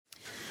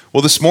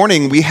Well, this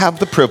morning we have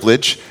the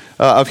privilege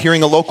of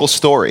hearing a local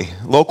story.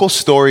 Local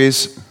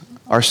stories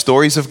are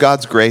stories of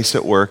God's grace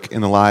at work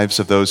in the lives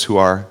of those who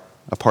are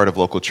a part of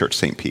local church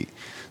St. Pete.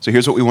 So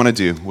here's what we want to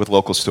do with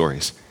local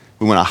stories.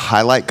 We want to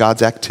highlight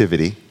God's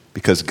activity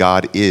because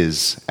God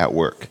is at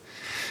work.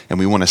 And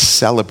we want to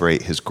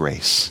celebrate his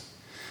grace.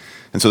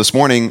 And so this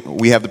morning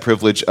we have the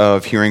privilege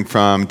of hearing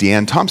from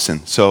Deanne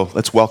Thomsen. So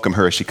let's welcome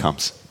her as she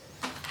comes.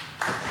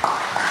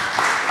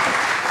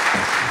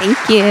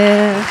 Thank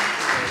you.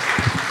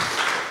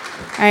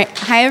 All right.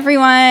 Hi,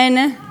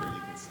 everyone.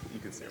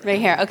 Right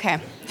here. Okay.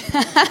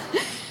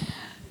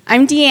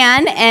 I'm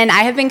Deanne, and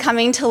I have been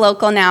coming to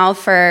local now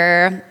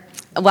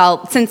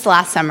since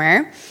last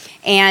summer.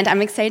 And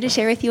I'm excited to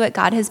share with you what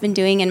God has been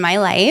doing in my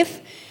life.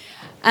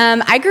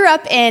 I grew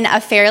up in a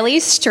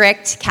fairly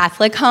strict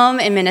Catholic home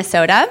in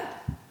Minnesota.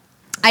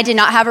 I did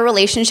not have a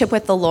relationship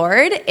with the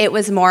Lord. It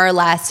was more or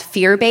less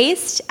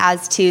fear-based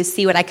as to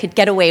see what I could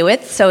get away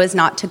with so as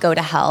not to go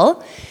to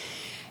hell.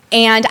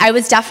 And I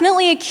was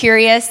definitely a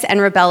curious and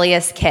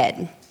rebellious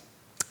kid.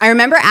 I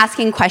remember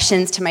asking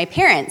questions to my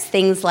parents,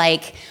 things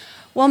like,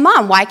 well,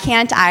 Mom, why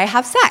can't I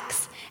have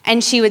sex?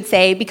 And she would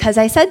say, because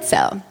I said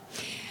so.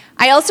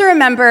 I also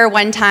remember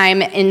one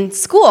time in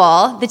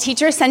school, the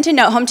teacher sent a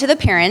note home to the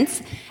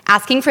parents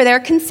asking for their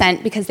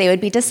consent because they would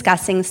be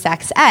discussing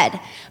sex ed.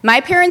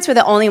 My parents were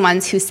the only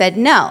ones who said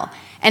no,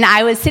 and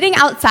I was sitting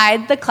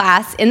outside the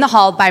class in the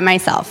hall by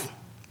myself.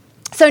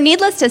 So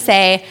needless to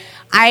say,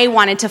 I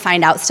wanted to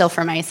find out still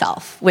for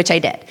myself, which I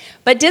did.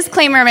 But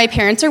disclaimer, my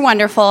parents are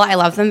wonderful. I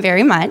love them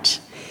very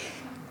much.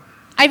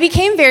 I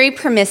became very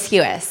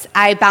promiscuous.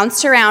 I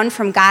bounced around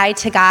from guy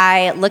to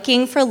guy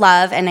looking for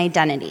love and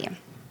identity.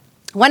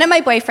 One of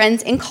my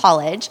boyfriends in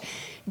college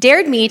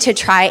dared me to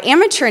try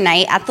amateur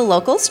night at the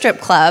local strip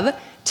club,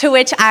 to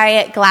which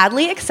I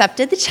gladly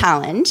accepted the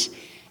challenge,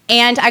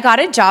 and I got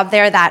a job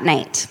there that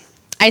night.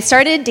 I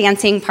started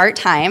dancing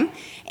part-time,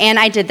 and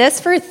I did this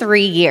for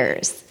 3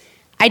 years.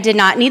 I did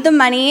not need the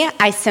money.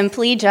 I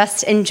simply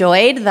just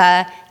enjoyed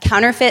the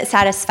counterfeit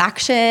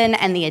satisfaction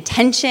and the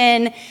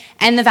attention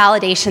and the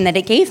validation that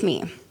it gave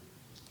me.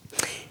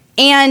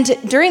 And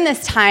during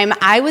this time,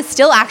 I was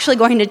still actually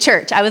going to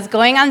church. I was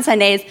going on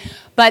Sundays,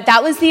 but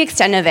that was the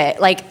extent of it.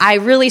 I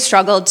really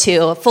struggled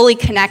to fully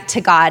connect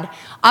to God,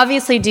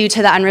 obviously due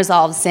to the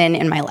unresolved sin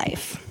in my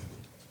life.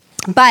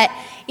 But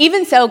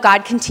even so,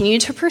 God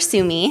continued to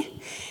pursue me.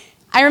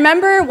 I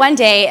remember one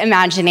day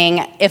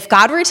imagining if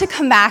God were to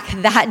come back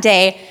that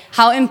day,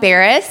 how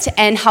embarrassed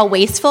and how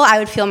wasteful I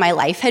would feel my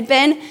life had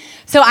been.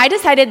 So I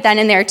decided then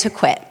and there to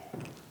quit.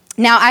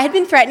 Now, I had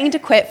been threatening to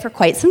quit for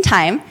quite some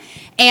time,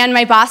 and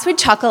my boss would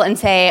chuckle and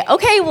say,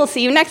 okay, we'll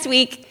see you next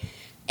week.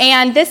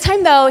 And this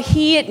time, though,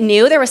 he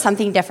knew there was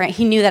something different.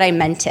 He knew that I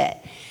meant it.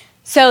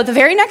 So the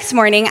very next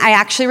morning, I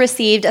actually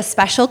received a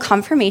special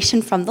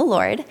confirmation from the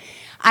Lord.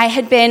 I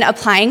had been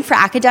applying for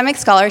academic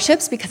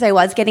scholarships because I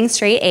was getting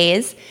straight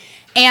A's.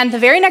 And the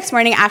very next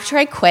morning after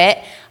I quit,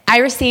 I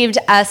received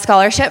a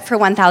scholarship for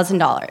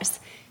 $1,000.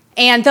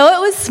 And though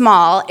it was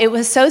small, it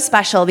was so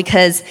special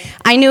because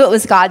I knew it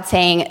was God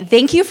saying,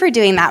 thank you for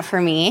doing that for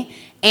me.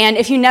 And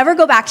if you never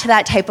go back to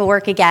that type of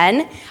work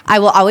again, I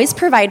will always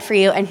provide for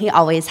you, and he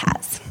always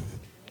has.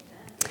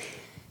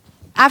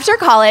 After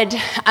college,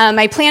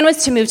 my plan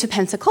was to move to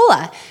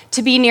Pensacola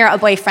to be near a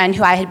boyfriend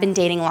who I had been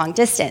dating long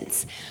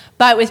distance.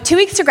 But with 2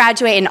 weeks to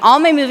graduate and all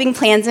my moving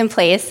plans in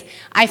place,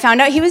 I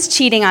found out he was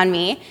cheating on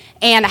me,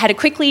 and I had to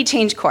quickly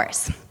change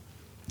course.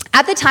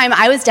 At the time,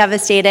 I was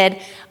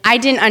devastated. I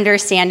didn't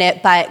understand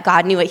it, but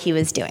God knew what he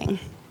was doing.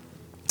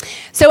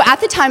 So at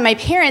the time, my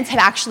parents had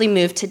actually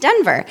moved to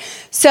Denver.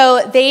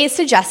 So they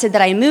suggested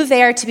that I move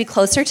there to be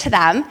closer to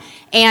them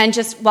and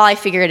just while I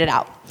figured it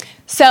out.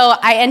 So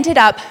I ended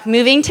up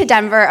moving to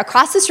Denver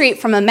across the street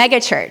from a mega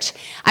church.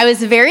 I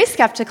was very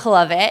skeptical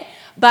of it,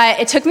 but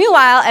it took me a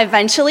while. I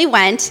eventually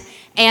went,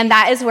 and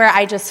that is where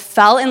I just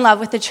fell in love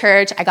with the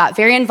church. I got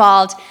very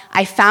involved.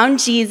 I found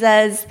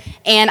Jesus,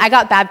 and I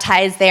got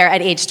baptized there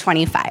at age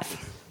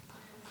 25.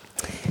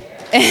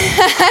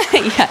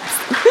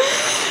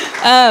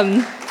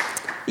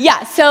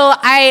 Yes. So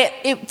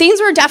things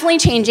were definitely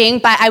changing,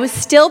 but I was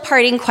still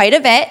partying quite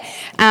a bit.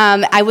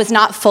 I was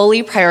not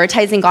fully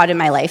prioritizing God in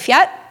my life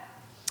yet.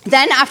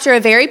 Then, after a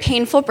very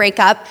painful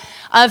breakup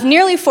of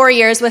nearly 4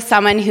 years with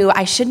someone who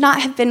I should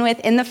not have been with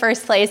in the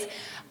first place,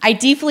 I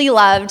deeply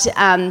loved,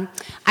 I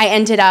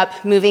ended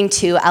up moving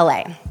to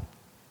LA.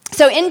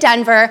 So in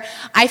Denver,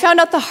 I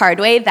found out the hard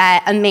way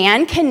that a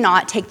man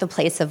cannot take the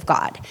place of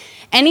God.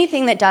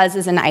 Anything that does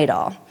is an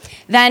idol.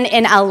 Then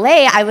in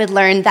LA, I would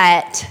learn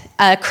that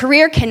a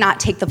career cannot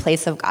take the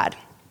place of God.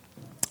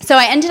 So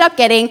I ended up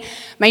getting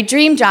my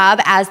dream job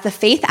as the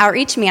faith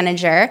outreach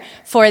manager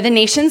for the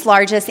nation's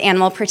largest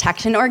animal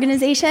protection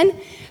organization.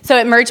 So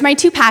it merged my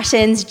two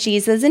passions,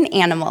 Jesus and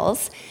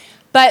animals.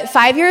 But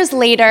 5 years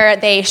later,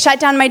 they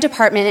shut down my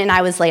department and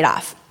I was laid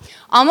off.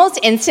 Almost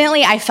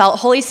instantly, I felt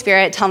Holy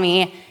Spirit tell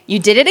me, you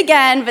did it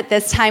again, but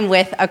this time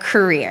with a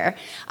career.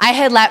 I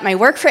had let my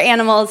work for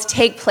animals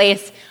take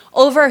place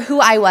over who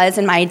I was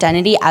and my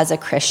identity as a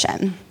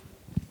Christian.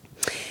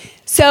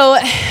 So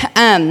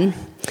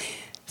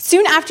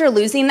soon after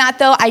losing that,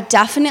 though, I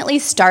definitely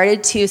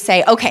started to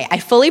say, okay, I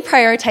fully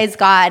prioritize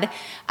God.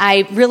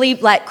 I really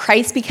let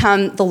Christ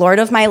become the Lord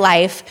of my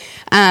life.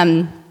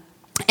 And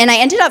I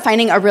ended up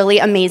finding a really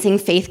amazing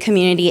faith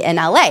community in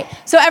LA.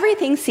 So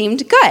everything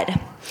seemed good.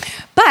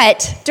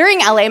 But during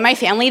LA, my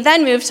family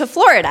then moved to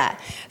Florida.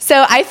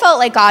 So I felt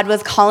like God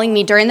was calling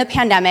me during the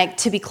pandemic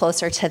to be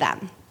closer to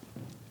them.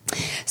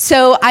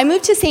 So I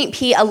moved to St.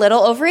 Pete a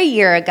little over a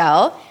year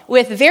ago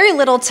with very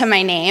little to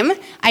my name.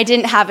 I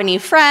didn't have any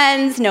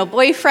friends, no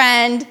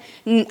boyfriend.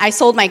 I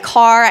sold my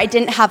car. I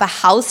didn't have a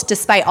house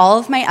despite all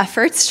of my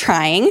efforts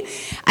trying.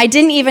 I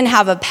didn't even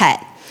have a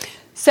pet.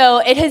 So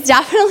it has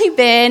definitely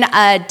been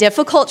a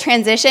difficult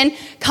transition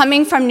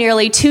coming from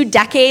nearly 2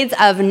 decades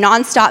of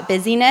nonstop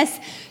busyness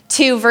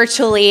to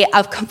virtually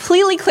a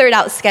completely cleared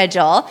out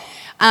schedule.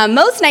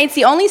 Most nights,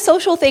 the only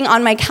social thing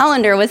on my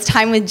calendar was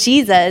time with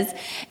Jesus,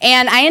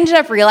 and I ended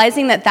up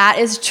realizing that that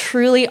is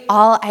truly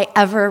all I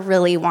ever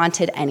really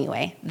wanted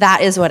anyway. That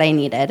is what I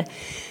needed.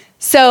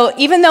 So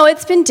even though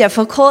it's been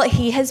difficult,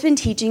 he has been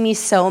teaching me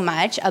so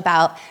much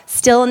about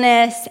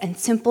stillness and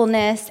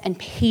simpleness and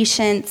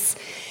patience,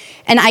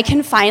 and I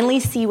can finally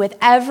see with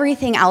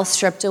everything else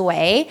stripped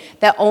away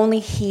that only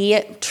he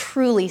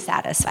truly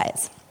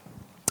satisfies.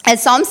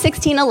 As Psalm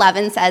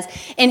 16:11 says,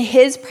 in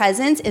his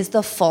presence is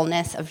the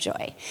fullness of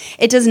joy.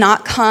 It does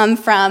not come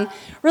from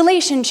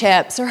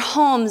relationships or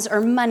homes or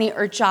money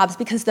or jobs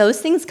because those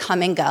things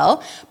come and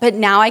go. But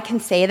now I can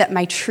say that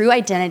my true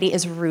identity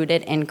is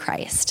rooted in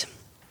Christ.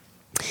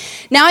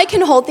 Now I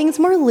can hold things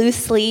more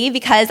loosely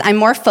because I'm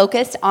more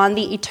focused on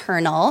the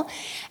eternal.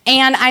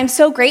 And I'm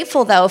so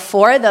grateful, though,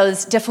 for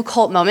those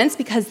difficult moments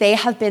because they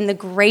have been the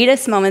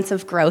greatest moments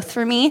of growth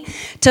for me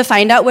to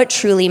find out what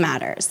truly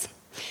matters.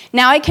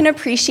 Now I can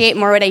appreciate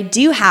more what I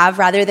do have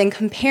rather than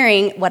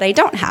comparing what I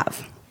don't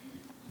have.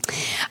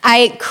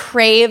 I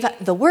crave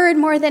the word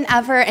more than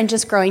ever and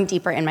just growing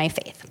deeper in my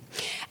faith.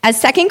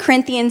 As 2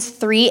 Corinthians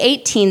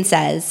 3:18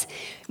 says,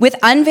 with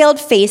unveiled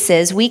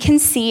faces, we can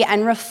see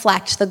and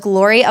reflect the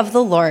glory of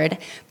the Lord,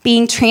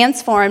 being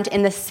transformed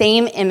in the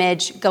same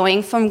image,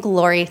 going from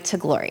glory to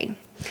glory.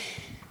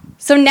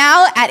 So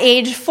now at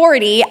age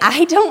 40,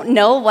 I don't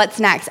know what's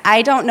next.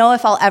 I don't know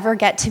if I'll ever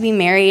get to be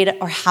married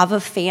or have a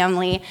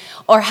family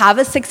or have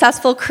a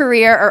successful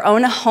career or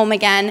own a home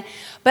again.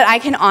 But I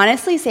can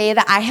honestly say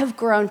that I have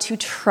grown to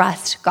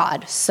trust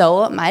God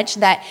so much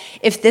that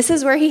if this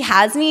is where he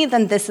has me,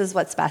 then this is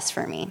what's best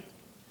for me.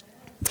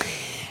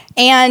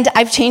 And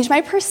I've changed my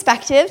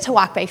perspective to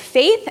walk by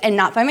faith and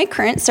not by my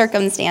current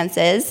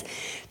circumstances,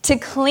 to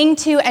cling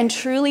to and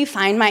truly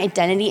find my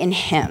identity in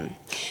him,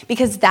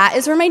 because that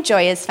is where my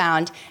joy is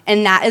found,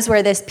 and that is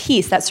where this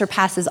peace that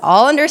surpasses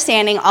all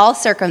understanding, all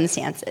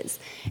circumstances,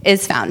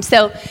 is found.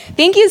 So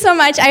thank you so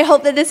much. I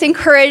hope that this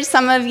encouraged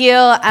some of you.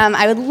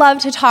 I would love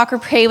to talk or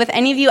pray with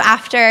any of you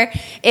after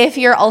if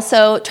you're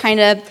also trying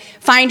to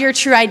find your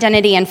true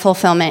identity and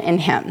fulfillment in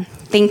him.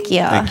 Thank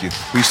you. Thank you.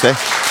 Will you stay?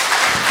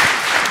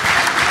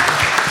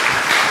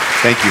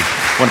 Thank you.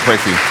 I want to pray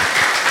for you.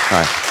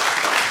 All right.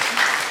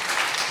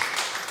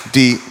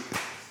 Dee,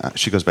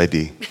 she goes by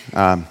Dee.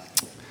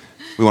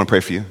 We want to pray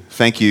for you.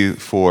 Thank you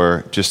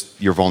for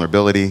just your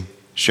vulnerability,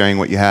 sharing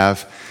what you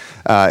have.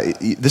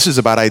 This is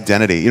about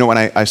identity. You know, when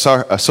I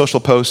saw a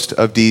social post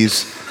of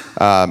Dee's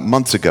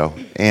months ago,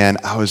 and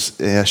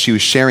she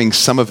was sharing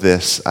some of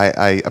this,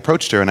 I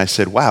approached her and I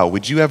said, wow,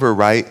 would you ever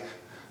write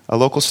a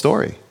local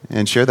story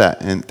and share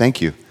that? And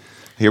thank you.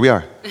 Here we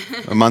are,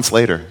 months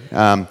later.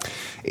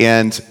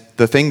 And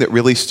the thing that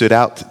really stood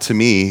out to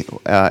me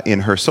in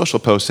her social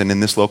post and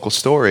in this local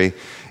story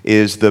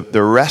is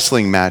the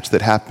wrestling match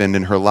that happened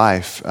in her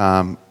life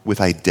with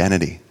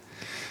identity.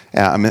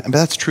 But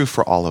that's true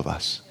for all of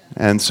us.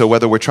 And so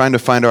whether we're trying to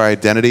find our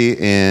identity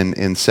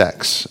in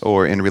sex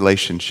or in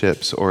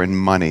relationships or in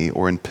money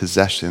or in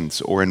possessions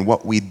or in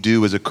what we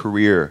do as a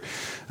career,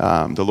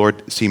 the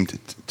Lord seemed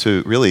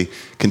to really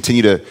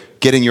continue to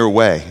get in your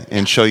way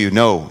and show you,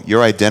 no,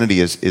 your identity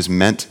is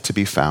meant to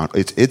be found.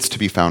 It's to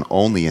be found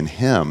only in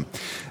him.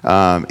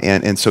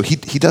 And so he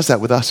does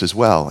that with us as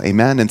well.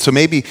 Amen. And so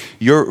maybe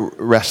you're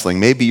wrestling,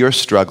 maybe you're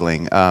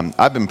struggling.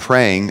 I've been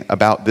praying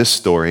about this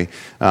story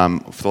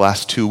for the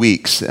last 2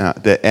 weeks,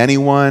 that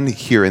anyone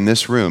here in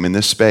this room, in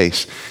this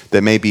space,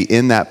 that may be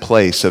in that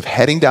place of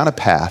heading down a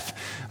path,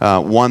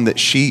 one that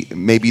she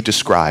maybe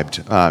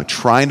described,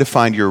 trying to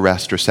find your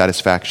rest or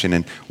satisfaction.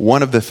 And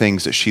one of the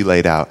things that she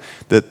laid out,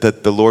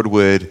 that the Lord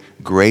would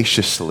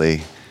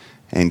graciously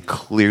and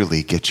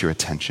clearly get your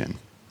attention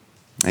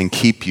and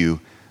keep you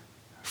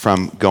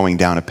from going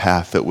down a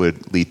path that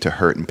would lead to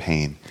hurt and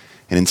pain,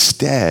 and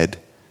instead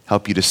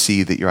help you to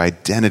see that your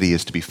identity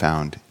is to be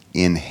found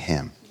in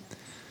him.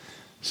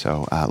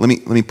 So let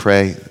me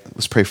pray.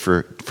 Let's pray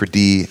for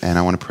Dee, and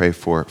I want to pray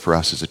for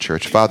us as a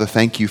church. Father,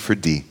 thank you for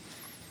Dee.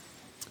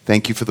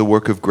 Thank you for the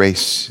work of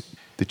grace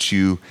that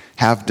you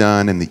have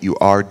done and that you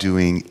are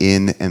doing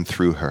in and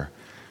through her.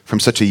 From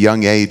such a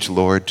young age,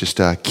 Lord, just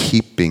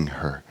keeping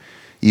her,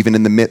 even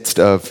in the midst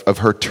of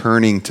her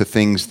turning to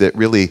things that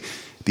really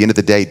at the end of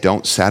the day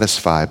don't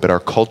satisfy, but our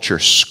culture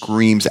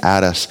screams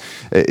at us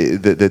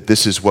that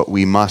this is what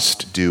we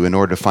must do in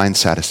order to find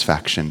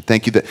satisfaction.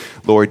 Thank you that,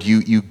 Lord,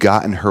 you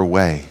got in her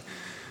way.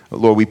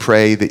 Lord, we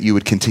pray that you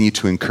would continue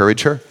to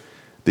encourage her,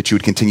 that you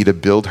would continue to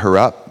build her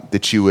up,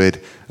 that you would,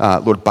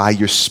 Lord, by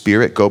your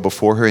Spirit, go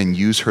before her and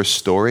use her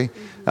story,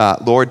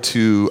 Lord,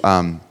 to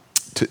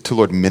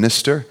Lord,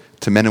 minister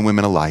to men and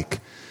women alike.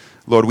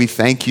 Lord, we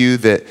thank you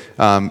that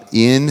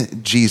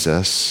in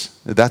Jesus,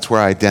 that's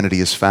where our identity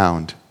is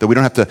found. That we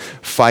don't have to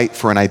fight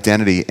for an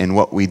identity in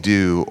what we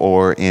do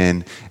or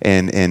in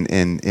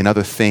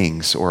other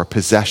things or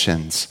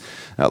possessions.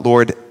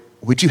 Lord,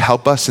 would you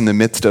help us in the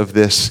midst of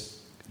this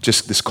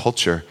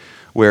culture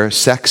where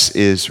sex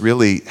is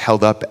really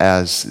held up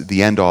as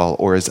the end all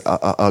or as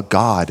a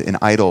god, an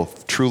idol,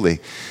 truly.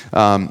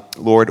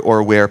 Lord,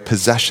 or where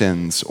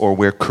possessions or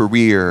where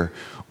career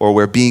or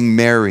where being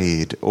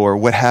married or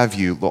what have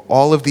you,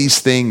 all of these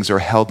things are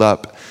held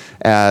up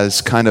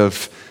as kind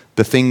of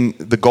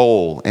the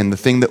goal and the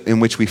thing in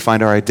which we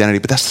find our identity,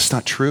 but that's just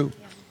not true.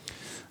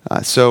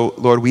 So,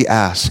 Lord, we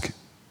ask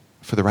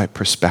for the right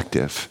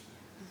perspective,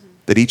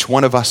 that each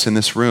one of us in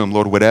this room,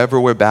 Lord, whatever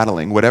we're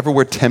battling, whatever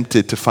we're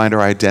tempted to find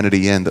our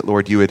identity in, that,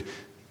 Lord, you would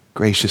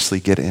graciously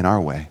get in our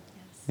way,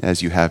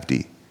 as you have,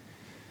 Dee.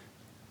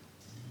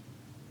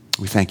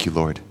 We thank you,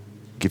 Lord.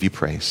 Give you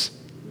praise.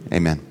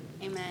 Amen.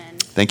 Amen.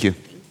 Thank you.